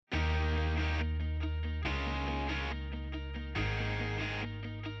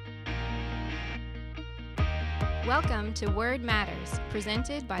Welcome to Word Matters,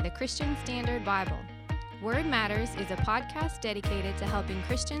 presented by the Christian Standard Bible. Word Matters is a podcast dedicated to helping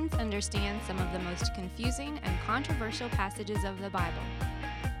Christians understand some of the most confusing and controversial passages of the Bible.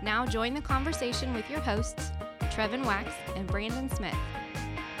 Now join the conversation with your hosts, Trevin Wax and Brandon Smith.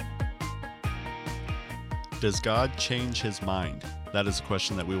 Does God change his mind? That is a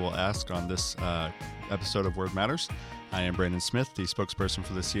question that we will ask on this episode of Word Matters. I am Brandon Smith, the spokesperson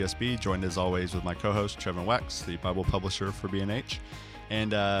for the CSB, joined as always with my co-host, Trevin Wax, the Bible publisher for B&H.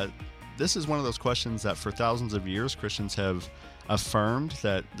 And this is one of those questions that for thousands of years, Christians have affirmed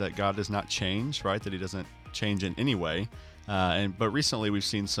that God does not change, right? That he doesn't change in any way. But recently we've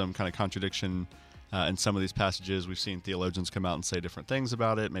seen some kind of contradiction in some of these passages. We've seen theologians come out and say different things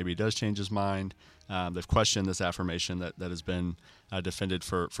about it. Maybe he does change his mind. They've questioned this affirmation that has been defended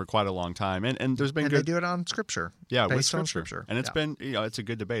for quite a long time. And there's been they do it on Scripture. Yeah, with based on Scripture. And it's been, it's a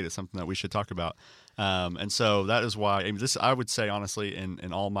good debate. It's something that we should talk about. And so that is why, I would say, honestly,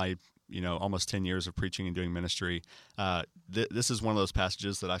 in all my, almost 10 years of preaching and doing ministry, this is one of those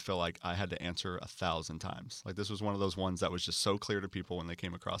passages that I feel like I had to answer 1,000 times. Like, this was one of those ones that was just so clear to people when they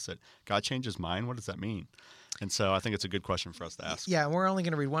came across it. God changed his mind? What does that mean? And so I think it's a good question for us to ask. Yeah, we're only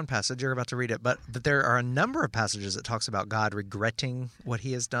going to read one passage. You're about to read it. But there are a number of passages that talks about God regretting what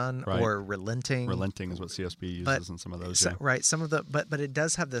he has done, right, or relenting. Relenting is what CSB uses in some of those. Right. Some of the, but it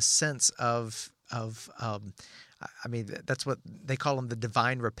does have this sense of that's what they call them, the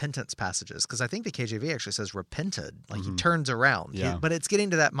divine repentance passages, because I think the KJV actually says repented, like he turns around. Yeah. But it's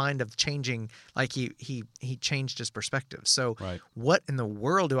getting to that mind of changing, like he changed his perspective. So What in the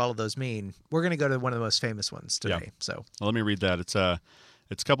world do all of those mean? We're going to go to one of the most famous ones today. Yeah. So let me read that. It's a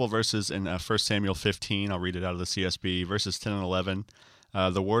couple of verses in 1 Samuel 15. I'll read it out of the CSB, verses 10 and 11.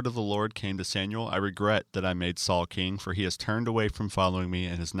 The word of the Lord came to Samuel. I regret that I made Saul king, for he has turned away from following me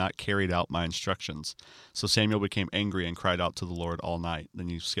and has not carried out my instructions. So Samuel became angry and cried out to the Lord all night. Then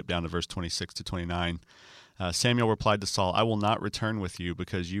you skip down to verse 26 to 29. Samuel replied to Saul, I will not return with you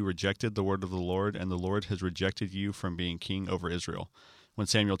because you rejected the word of the Lord, and the Lord has rejected you from being king over Israel. When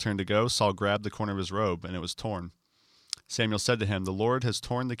Samuel turned to go, Saul grabbed the corner of his robe, and it was torn. Samuel said to him, the Lord has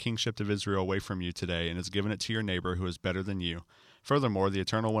torn the kingship of Israel away from you today and has given it to your neighbor who is better than you. Furthermore, the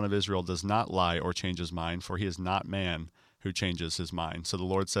Eternal One of Israel does not lie or change his mind, for he is not man who changes his mind. So the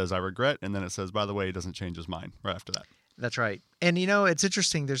Lord says, I regret, and then it says, by the way, he doesn't change his mind right after that. That's right. And, it's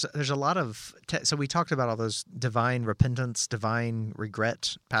interesting. There's a lot of so we talked about all those divine repentance, divine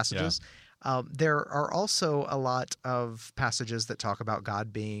regret passages. Yeah. There are also a lot of passages that talk about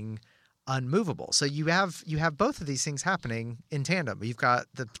God being unmovable. So you have both of these things happening in tandem. You've got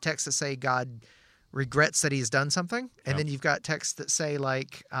the texts that say God regrets that he's done something, and then you've got texts that say,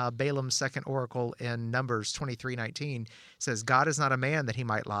 like Balaam's second oracle in Numbers 23:19 says, God is not a man that he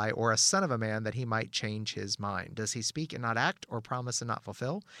might lie, or a son of a man that he might change his mind. Does he speak and not act, or promise and not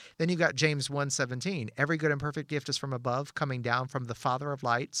fulfill? Then you've got James 1:17, every good and perfect gift is from above, coming down from the Father of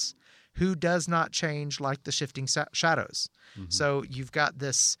lights, who does not change like the shifting shadows. Mm-hmm. So you've got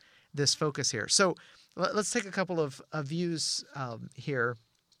this focus here. So let's take a couple of views here.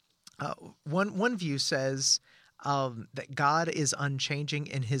 One view says that God is unchanging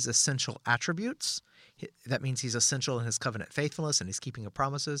in his essential attributes. That means he's essential in his covenant faithfulness and he's keeping of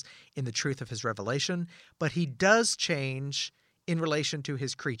promises, in the truth of his revelation. But he does change in relation to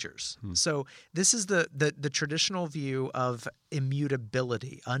his creatures. So this is the traditional view of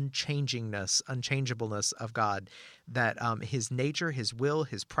immutability, unchangeableness of God, that his nature, his will,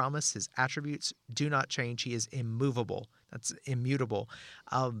 his promise, his attributes do not change. He is immovable. That's immutable.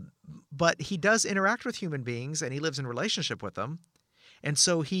 But he does interact with human beings and he lives in relationship with them. And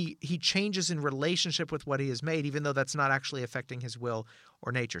so he changes in relationship with what he has made, even though that's not actually affecting his will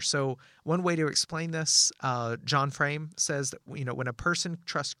or nature. So one way to explain this, John Frame says that when a person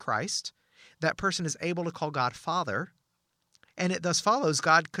trusts Christ, that person is able to call God Father, and it thus follows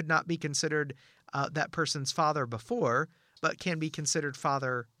God could not be considered that person's father before, but can be considered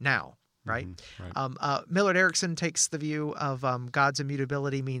father now. Right? Mm-hmm. Right. Millard Erickson takes the view of God's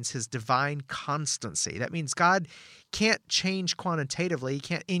immutability means his divine constancy. That means God can't change quantitatively. He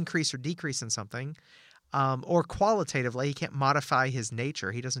can't increase or decrease in something. Or qualitatively, he can't modify his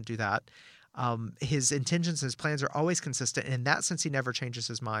nature. He doesn't do that. His intentions and his plans are always consistent. And in that sense, he never changes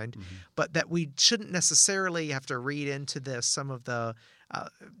his mind. Mm-hmm. But that we shouldn't necessarily have to read into this some of the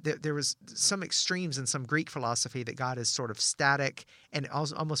there was some extremes in some Greek philosophy that God is sort of static and it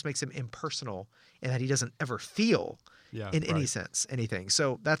almost makes him impersonal, and that he doesn't ever feel in any sense anything.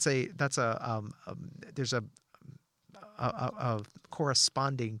 So there's a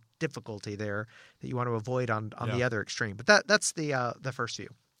corresponding difficulty there that you want to avoid on the other extreme. But that's the first view.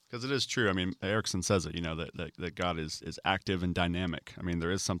 Because it is true. I mean, Erickson says it, that God is active and dynamic. I mean,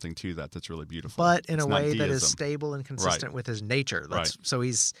 there is something to that that's really beautiful. But in It's a not way that is deism. stable and consistent with his nature. Right. So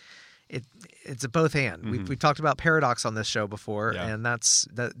it's a both and. We've talked about paradox on this show before, Yeah. and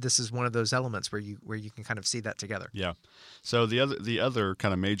this is one of those elements where you can kind of see that together. Yeah. So the other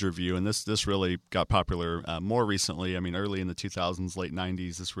kind of major view, and this really got popular more recently. I mean, early in the 2000s, late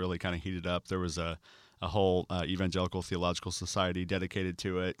 90s, this really kind of heated up. There was a whole evangelical theological society dedicated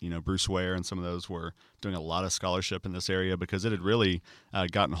to it. Bruce Ware and some of those were doing a lot of scholarship in this area because it had really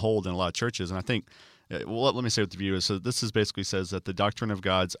gotten hold in a lot of churches. And I think, well, let me say what the view is. So this is basically says that the doctrine of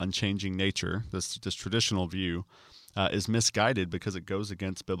God's unchanging nature, this traditional view, is misguided because it goes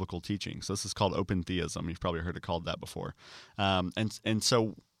against biblical teaching. So this is called open theism. You've probably heard it called that before. And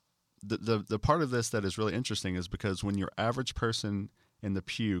so the part of this that is really interesting is because when your average person in the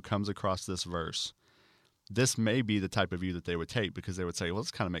pew comes across this verse, this may be the type of view that they would take because they would say, well,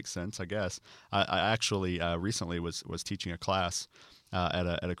 this kind of makes sense, I guess. I actually recently was teaching a class at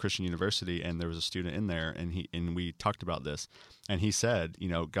a Christian university, and there was a student in there, and we talked about this, and he said,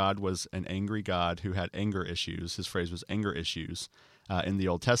 God was an angry God who had anger issues. His phrase was anger issues in the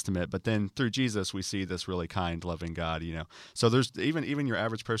Old Testament, but then through Jesus we see this really kind, loving God. So there's even your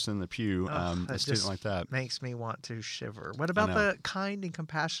average person in the pew, a student like that makes me want to shiver. What about the kind and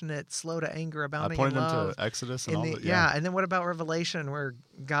compassionate, slow to anger, abounding I pointed in them love? to Exodus and all that. Yeah, and then what about Revelation, where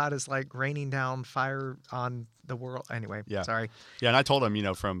God is like raining down fire on the world? Anyway, sorry. Yeah, and I told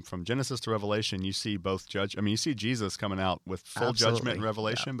him, from Genesis to Revelation, you see both you see Jesus coming out with full judgment in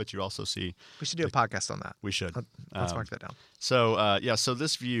Revelation, but you also see. We should do a podcast on that. We should. Let's mark that down. So, so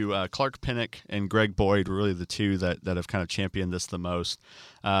this view, Clark Pinnock and Greg Boyd were really the two that have kind of championed this the most.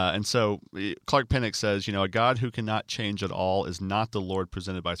 And so Clark Pinnock says, a God who cannot change at all is not the Lord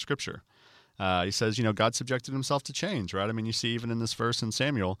presented by Scripture. He says, God subjected himself to change, right? I mean, you see even in this verse in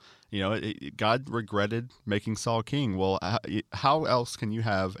Samuel, God regretted making Saul king. Well, how else can you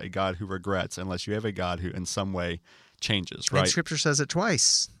have a God who regrets unless you have a God who in some way changes, right? And Scripture says it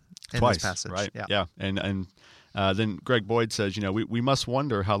twice in this passage. Right? Yeah. And then Greg Boyd says, we must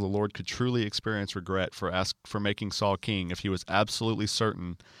wonder how the Lord could truly experience regret for making Saul king if he was absolutely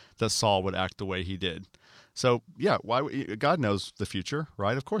certain that Saul would act the way he did. So, yeah, God knows the future,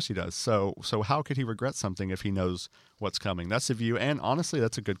 right? Of course he does. So how could he regret something if he knows what's coming? That's the view, and honestly,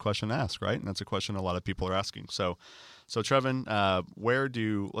 that's a good question to ask, right? And that's a question a lot of people are asking. So Trevin,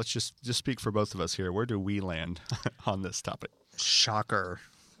 let's just speak for both of us here. Where do we land on this topic? Shocker.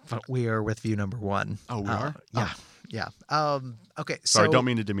 But we are with view number one. Oh, we are? Yeah. Yeah. Okay. Sorry, don't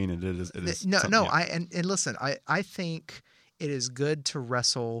mean to demean it. It is. No. Yeah. And listen, I think it is good to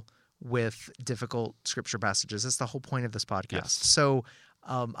wrestle with difficult scripture passages. That's the whole point of this podcast. Yes. So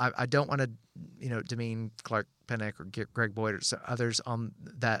I don't want to, demean Clark Pinnock or Greg Boyd or others on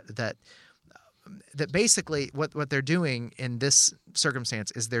that basically what they're doing in this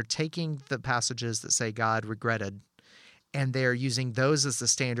circumstance is they're taking the passages that say God regretted, and they're using those as the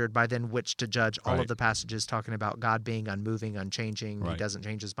standard by then which to judge all of the passages talking about God being unmoving, unchanging, he doesn't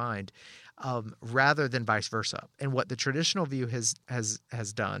change his mind, rather than vice versa. And what the traditional view has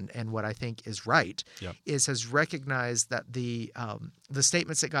done, and what I think is right, has recognized that the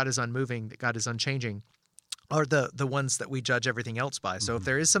statements that God is unmoving, that God is unchanging, are the ones that we judge everything else by. So if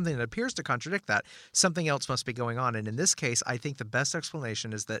there is something that appears to contradict that, something else must be going on. And in this case, I think the best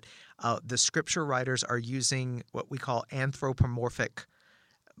explanation is that the scripture writers are using what we call anthropomorphic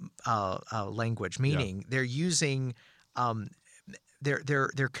language, meaning they're using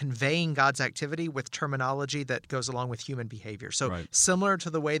they're conveying God's activity with terminology that goes along with human behavior. So similar to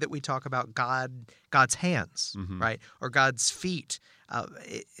the way that we talk about God's hands, right, or God's feet.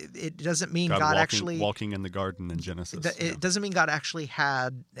 It doesn't mean God actually walking in the garden in Genesis. It doesn't mean God actually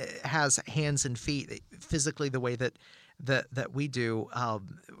has hands and feet physically the way that we do.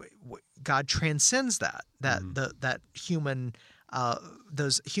 God transcends that human.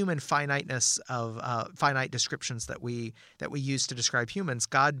 Those human finiteness of finite descriptions that we use to describe humans,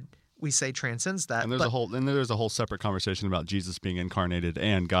 God, we say, transcends that. And there's a whole separate conversation about Jesus being incarnated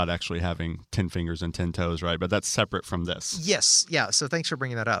and God actually having 10 fingers and 10 toes, right? But that's separate from this. Yes, yeah. So thanks for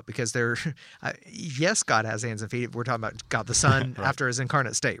bringing that up, because yes, God has hands and feet. We're talking about God the Son after his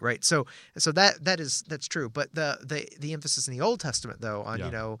incarnate state, right? So that's true. But the emphasis in the Old Testament, though,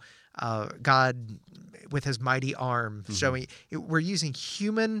 on God with his mighty arm showing, we're using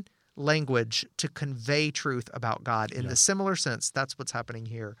human language to convey truth about God in the similar sense. That's what's happening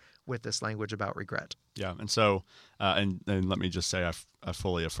here with this language about regret. Yeah, and so and let me just say I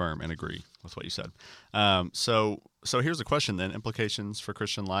fully affirm and agree with what you said. So here's a question then: implications for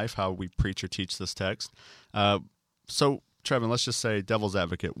Christian life, how we preach or teach this text. So Trevin, let's just say devil's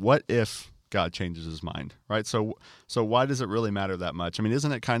advocate. What if God changes his mind, right? So why does it really matter that much? I mean,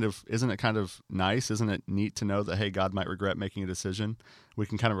 isn't it kind of nice? Isn't it neat to know that, hey, God might regret making a decision? We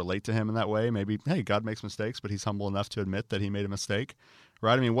can kind of relate to him in that way. Maybe, hey, God makes mistakes, but he's humble enough to admit that he made a mistake,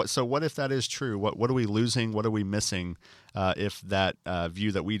 right? I mean, what if that is true? What are we losing? What are we missing if that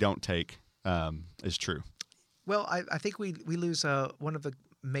view that we don't take is true? Well, I think we lose one of the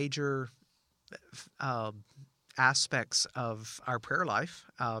major aspects of our prayer life.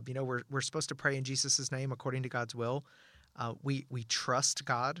 We're supposed to pray in Jesus' name according to God's will. We trust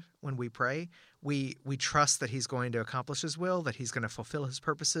God when we pray. We trust that he's going to accomplish his will, that he's going to fulfill his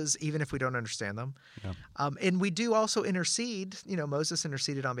purposes, even if we don't understand them. Yeah. And we do also intercede. Moses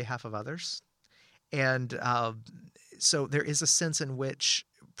interceded on behalf of others. And so there is a sense in which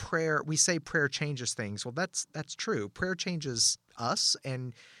we say prayer changes things. Well, that's true. Prayer changes us,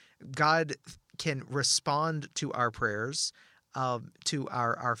 and God can respond to our prayers, to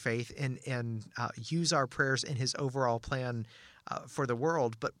our faith, and use our prayers in his overall plan for the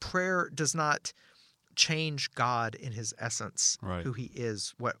world. But prayer does not change God in his essence, right, who he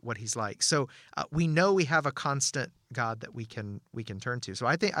is, what he's like. So we know we have a constant God that we can turn to. So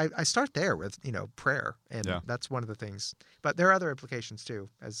I think I start there with prayer, and that's one of the things. But there are other implications too,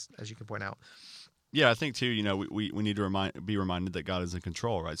 as you can point out. Yeah, I think too. We need to be reminded that God is in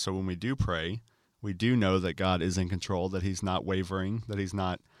control, right? So when we do pray, we do know that God is in control, that he's not wavering, that he's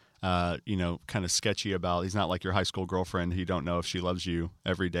not kind of sketchy about. He's not like your high school girlfriend who you don't know if she loves you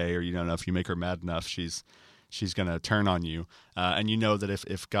every day, or you don't know if you make her mad enough, she's going to turn on you. And you know that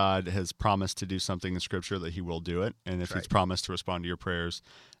if God has promised to do something in Scripture, that he will do it. And if he's promised to respond to your prayers,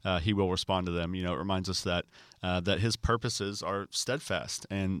 he will respond to them. It reminds us that his purposes are steadfast,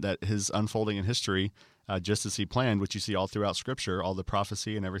 and that his unfolding in history, just as he planned, which you see all throughout Scripture, all the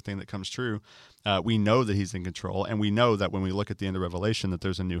prophecy and everything that comes true, we know that he's in control. And we know that when we look at the end of Revelation, that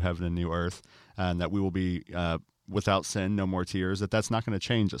there's a new heaven and new earth, and that we will be without sin, no more tears, that's not going to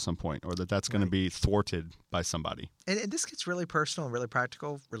change at some point, or that's going to be thwarted by somebody. And this gets really personal and really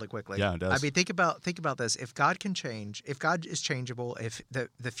practical really quickly. Yeah, it does. I mean, think about this. If God can change, if God is changeable, if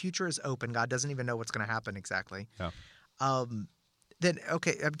the future is open, God doesn't even know what's going to happen exactly. Yeah. Then,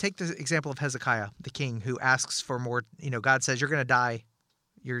 okay, take the example of Hezekiah, the king, who asks for more. God says, you're going to die.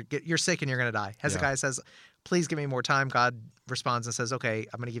 You're sick and you're going to die. Hezekiah says, please give me more time. God responds and says, okay,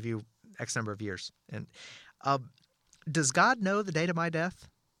 I'm going to give you X number of years. And does God know the date of my death?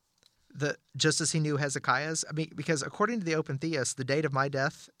 Just as he knew Hezekiah's? I mean, because according to the open theist, the date of my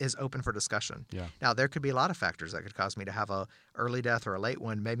death is open for discussion. Yeah. Now, there could be a lot of factors that could cause me to have a early death or a late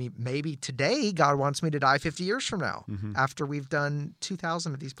one. Maybe today God wants me to die 50 years from now, after we've done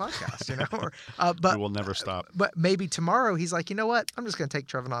 2,000 of these podcasts, but we will never stop. But maybe tomorrow he's like, you know what? I'm just going to take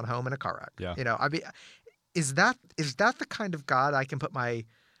Trevin on home in a car wreck. Yeah. I mean, is that the kind of God I can put my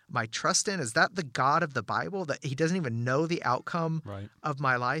trust in? Is that the God of the Bible, that he doesn't even know the outcome of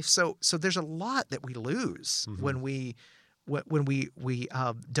my life? So there's a lot that we lose when we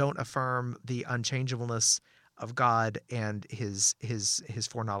don't affirm the unchangeableness of God and his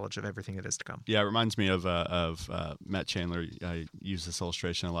foreknowledge of everything that is to come. Yeah, it reminds me of Matt Chandler. I use this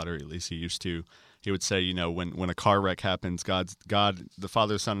illustration a lot, or at least he used to. He would say, when a car wreck happens, God, the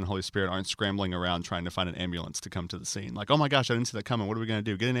Father, Son, and Holy Spirit aren't scrambling around trying to find an ambulance to come to the scene. Like, oh my gosh, I didn't see that coming. What are we going to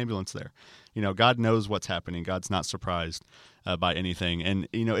do? Get an ambulance there. God knows what's happening. God's not surprised by anything. And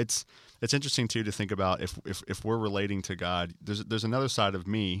it's interesting too to think about if we're relating to God. There's another side of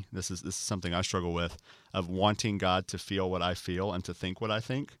me. This is something I struggle with, of wanting God to feel what I feel and to think what I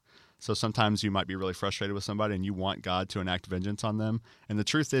think. So sometimes you might be really frustrated with somebody and you want God to enact vengeance on them. And the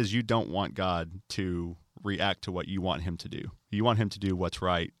truth is, you don't want God to react to what you want him to do. You want him to do what's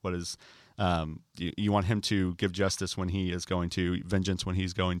right, you want him to give justice when he is going to, vengeance when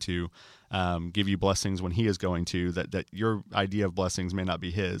he's going to, give you blessings when he is going to, that your idea of blessings may not be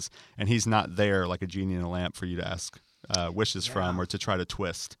his. And he's not there like a genie in a lamp for you to ask wishes from, or to try to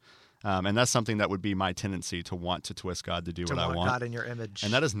twist. And that's something that would be my tendency, to want to twist God to do what I want. God in your image.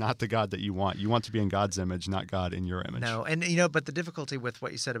 And that is not the God that you want. You want to be in God's image, not God in your image. No, and but the difficulty with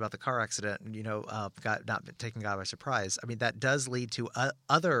what you said about the car accident, God not taking God by surprise, I mean, that does lead to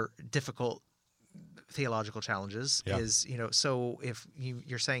other difficult theological challenges. So if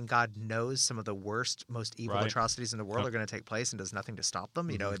you're saying God knows some of the worst, most evil atrocities in the world are going to take place and does nothing to stop them,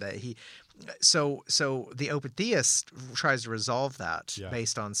 that he, so the open theist tries to resolve that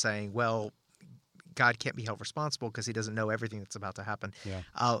based on saying, well, God can't be held responsible because he doesn't know everything that's about to happen.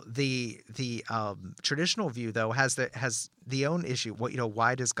 The traditional view, though, has the own issue.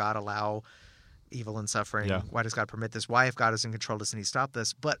 Why does God allow evil and suffering? Why does God permit this? Why, if God is in control, doesn't he stop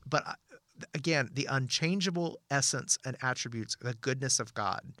this? But again, the unchangeable essence and attributes, the goodness of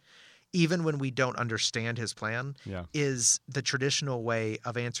God, even when we don't understand his plan, is the traditional way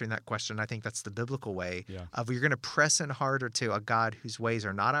of answering that question. I think that's the biblical way of you're going to press in harder to a God whose ways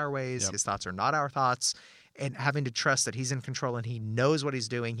are not our ways, his thoughts are not our thoughts, and having to trust that he's in control and he knows what he's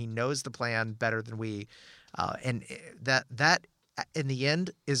doing. He knows the plan better than we. And that in the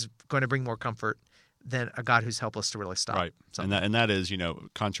end is going to bring more comfort than a God who's helpless to really stop. Right. And that is,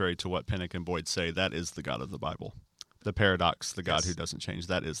 contrary to what Pinnock and Boyd say, that is the God of the Bible. The paradox, the God who doesn't change,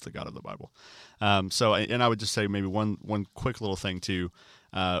 that is the God of the Bible. And I would just say maybe one quick little thing too.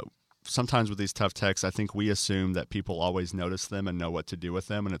 Sometimes with these tough texts, I think we assume that people always notice them and know what to do with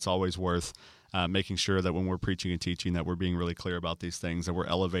them, and it's always worth making sure that when we're preaching and teaching that we're being really clear about these things, that we're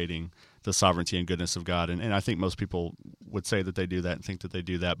elevating the sovereignty and goodness of God. And I think most people would say that they do that and think that they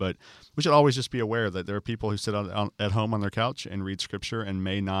do that, but we should always just be aware that there are people who sit at home on their couch and read Scripture and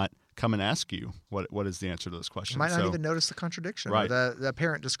may not come and ask you what is the answer to this question. You might not even notice the contradiction, or the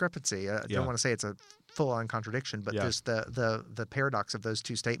apparent discrepancy. I don't want to say it's a full-on contradiction, but just the paradox of those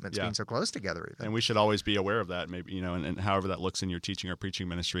two statements being so close together. Even. And we should always be aware of that. Maybe and however that looks in your teaching or preaching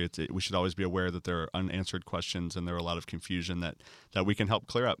ministry, we should always be aware that there are unanswered questions and there are a lot of confusion that we can help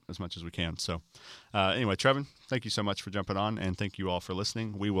clear up as much as we can. So, anyway, Trevin, thank you so much for jumping on, and thank you all for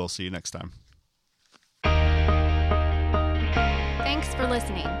listening. We will see you next time. Thanks for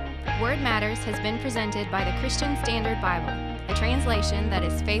listening. Word Matters has been presented by the Christian Standard Bible, a translation that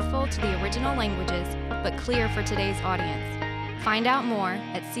is faithful to the original languages but clear for today's audience. Find out more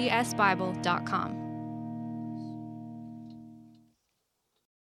at csbible.com.